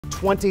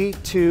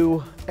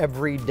22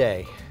 every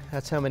day.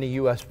 That's how many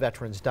U.S.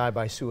 veterans die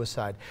by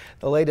suicide.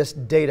 The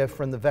latest data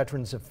from the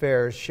Veterans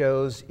Affairs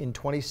shows in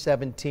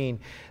 2017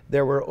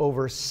 there were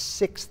over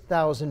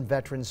 6,000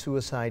 veteran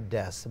suicide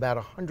deaths, about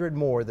 100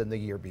 more than the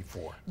year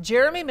before.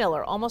 Jeremy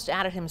Miller almost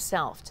added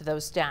himself to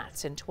those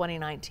stats in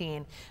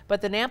 2019,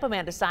 but the Nampa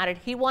man decided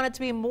he wanted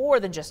to be more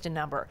than just a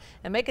number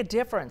and make a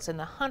difference in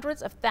the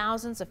hundreds of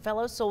thousands of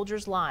fellow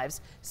soldiers' lives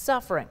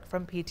suffering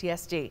from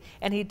PTSD.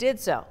 And he did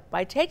so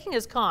by taking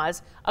his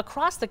cause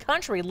across the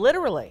country,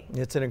 literally.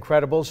 It's an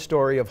incredible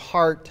story of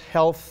heart,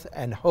 health,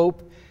 and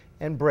hope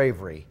and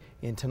bravery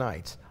in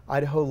tonight's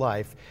Idaho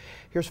Life.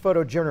 Here's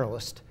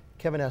photojournalist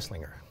Kevin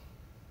Esslinger.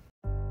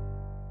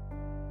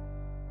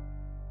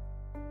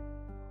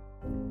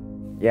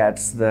 Yeah,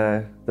 it's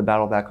the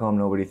battle back home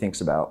nobody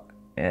thinks about.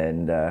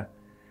 And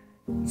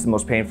it's the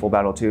most painful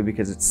battle too,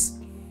 because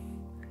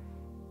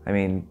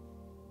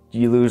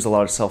you lose a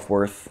lot of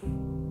self-worth,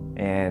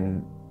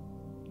 and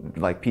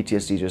like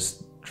PTSD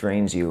just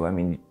drains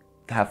you.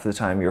 Half of the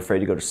time you're afraid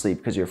to go to sleep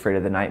because you're afraid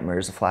of the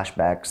nightmares, the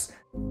flashbacks.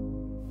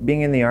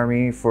 Being in the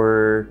Army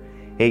for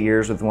 8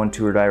 years with one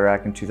tour to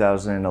Iraq in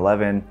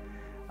 2011,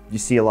 you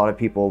see a lot of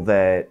people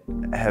that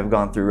have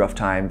gone through rough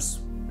times.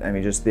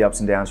 Just the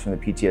ups and downs from the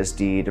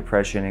PTSD,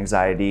 depression,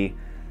 anxiety.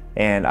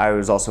 And I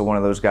was also one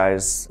of those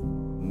guys.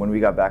 When we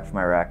got back from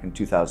Iraq in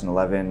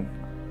 2011,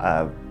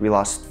 we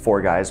lost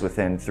 4 guys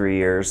within 3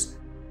 years.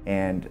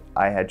 And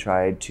I had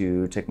tried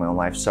to take my own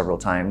life several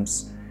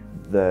times.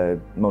 The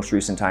most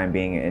recent time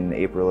being in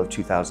April of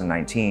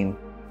 2019.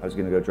 I was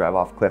gonna go drive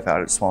off a cliff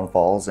out at Swan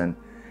Falls, and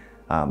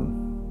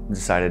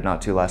decided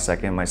not to last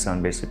second. My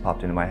son basically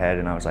popped into my head,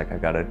 and I was like, I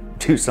gotta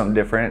do something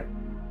different.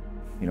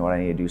 You know what, I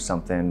need to do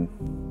something,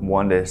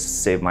 1, to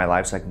save my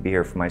life so I can be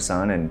here for my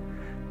son, and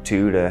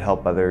 2, to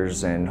help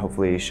others and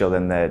hopefully show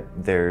them that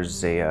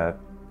there's a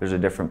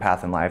different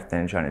path in life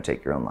than trying to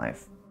take your own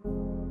life.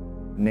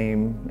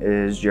 Name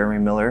is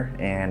Jeremy Miller,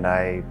 and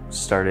I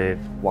started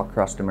Walk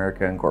Across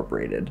America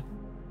Incorporated.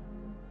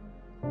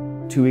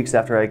 2 weeks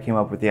after I came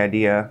up with the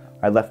idea,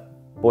 I left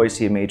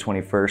Boise May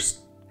 21st,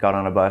 got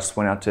on a bus,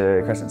 went out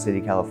to Crescent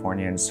City,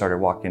 California, and started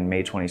walking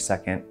May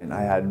 22nd. And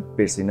I had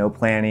basically no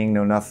planning,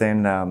 no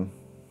nothing.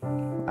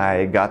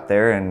 I got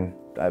there and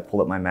I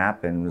pulled up my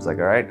map and was like,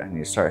 all right, I need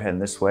to start heading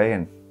this way.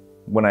 And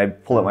when I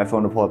pulled up my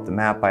phone to pull up the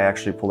map, I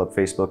actually pulled up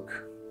Facebook.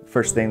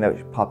 First thing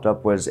that popped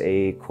up was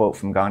a quote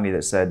from Gandhi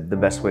that said, the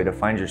best way to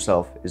find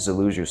yourself is to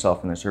lose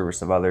yourself in the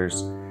service of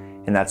others.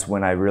 And that's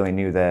when I really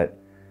knew that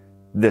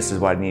this is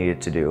what I needed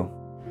to do.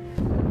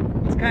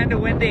 It's kind of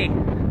windy.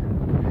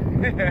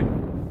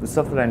 The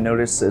stuff that I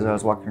noticed as I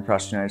was walking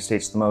across the United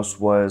States the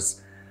most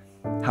was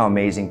how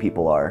amazing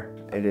people are.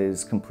 It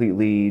has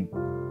completely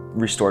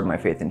restored my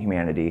faith in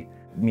humanity.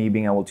 Me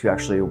being able to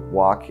actually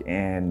walk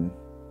and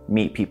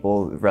meet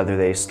people, whether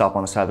they stop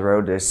on the side of the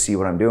road to see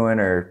what I'm doing,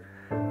 or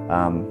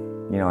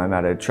I'm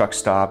at a truck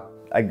stop.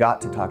 I got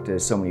to talk to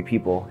so many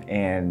people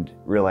and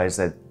realize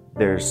that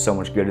there's so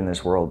much good in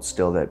this world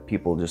still that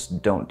people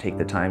just don't take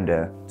the time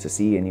to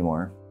see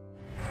anymore.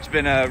 It's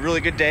been a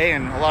really good day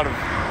and a lot of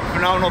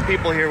phenomenal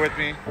people here with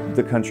me.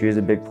 The country is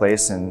a big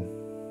place, and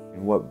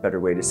what better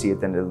way to see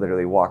it than to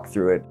literally walk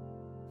through it.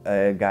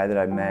 A guy that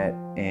I met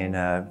in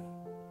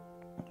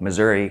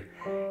Missouri,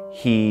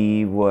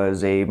 he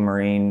was a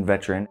Marine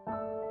veteran.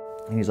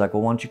 And he's like,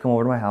 well, why don't you come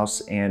over to my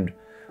house and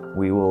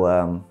we will,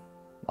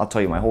 I'll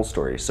tell you my whole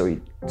story. So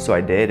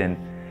I did, and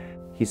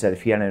he said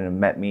if he hadn't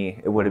met me,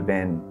 it would have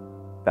been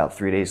about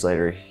 3 days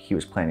later, he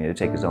was planning to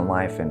take his own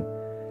life. And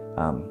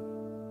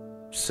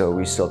so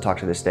we still talk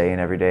to this day and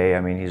every day.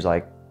 He's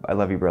like, I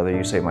love you, brother,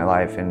 you saved my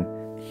life. And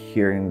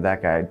hearing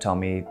that guy tell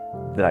me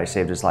that I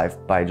saved his life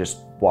by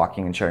just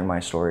walking and sharing my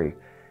story,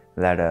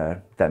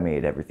 that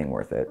made everything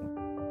worth it.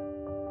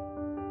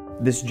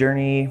 This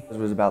journey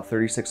was about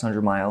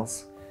 3,600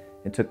 miles.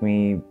 It took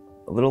me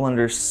a little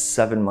under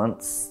 7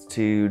 months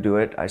to do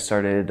it. I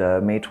started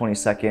May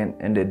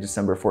 22nd, ended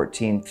December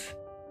 14th.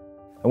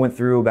 I went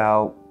through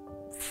about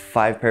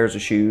 5 pairs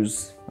of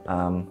shoes,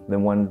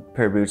 then 1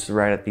 pair of boots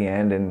right at the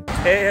end. And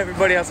hey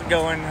everybody, how's it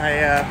going?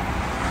 I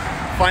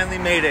finally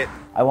made it.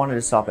 I wanted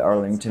to stop at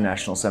Arlington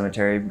National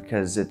Cemetery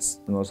because it's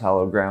the most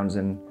hallowed grounds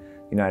in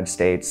the United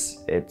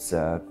States. It's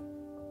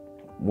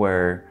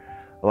where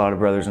a lot of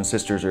brothers and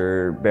sisters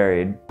are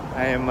buried.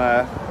 I am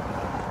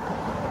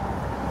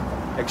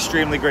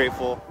extremely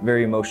grateful.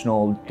 Very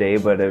emotional day,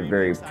 but a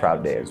very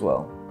proud day as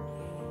well.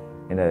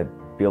 And to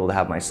be able to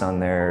have my son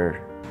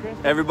there.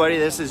 Everybody,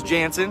 this is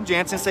Jansen.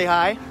 Jansen, say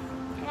hi.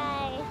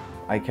 Hi.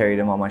 I carried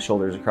him on my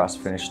shoulders across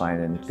the finish line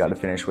and got to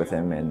finish with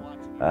him, and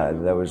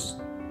that was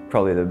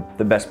probably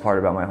the best part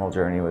about my whole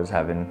journey, was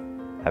having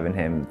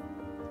him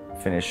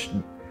finish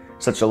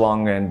such a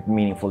long and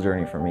meaningful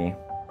journey for me.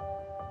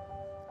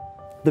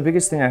 The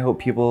biggest thing I hope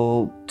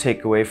people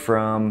take away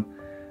from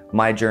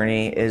my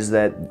journey is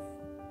that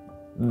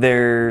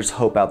there's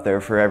hope out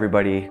there for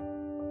everybody.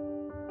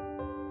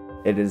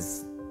 It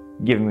has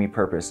given me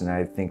purpose, and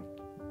I think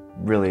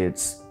really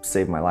it's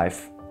saved my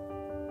life.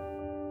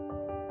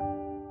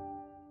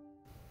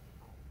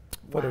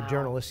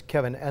 Photojournalist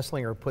Kevin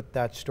Esslinger put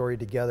that story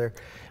together.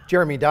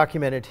 Jeremy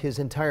documented his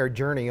entire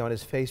journey on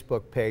his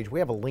Facebook page. We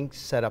have a link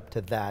set up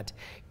to that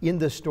in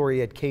the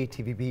story at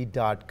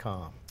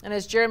ktvb.com. And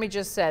as Jeremy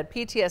just said,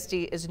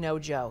 PTSD is no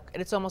joke,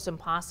 and it's almost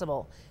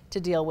impossible to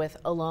deal with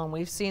alone.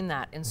 We've seen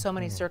that in so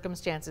many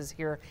circumstances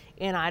here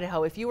in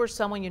Idaho. If you or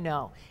someone you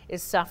know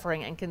is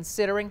suffering and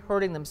considering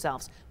hurting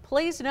themselves,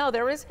 please know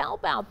there is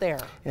help out there.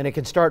 And it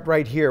can start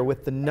right here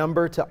with the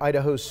number to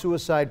Idaho's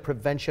Suicide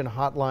Prevention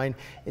Hotline.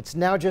 It's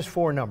now just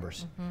 4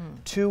 numbers.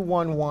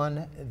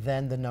 211,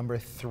 then the number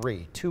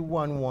 3.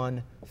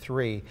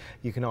 2113.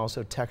 You can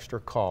also text or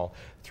call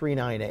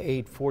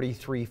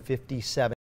 398-4357.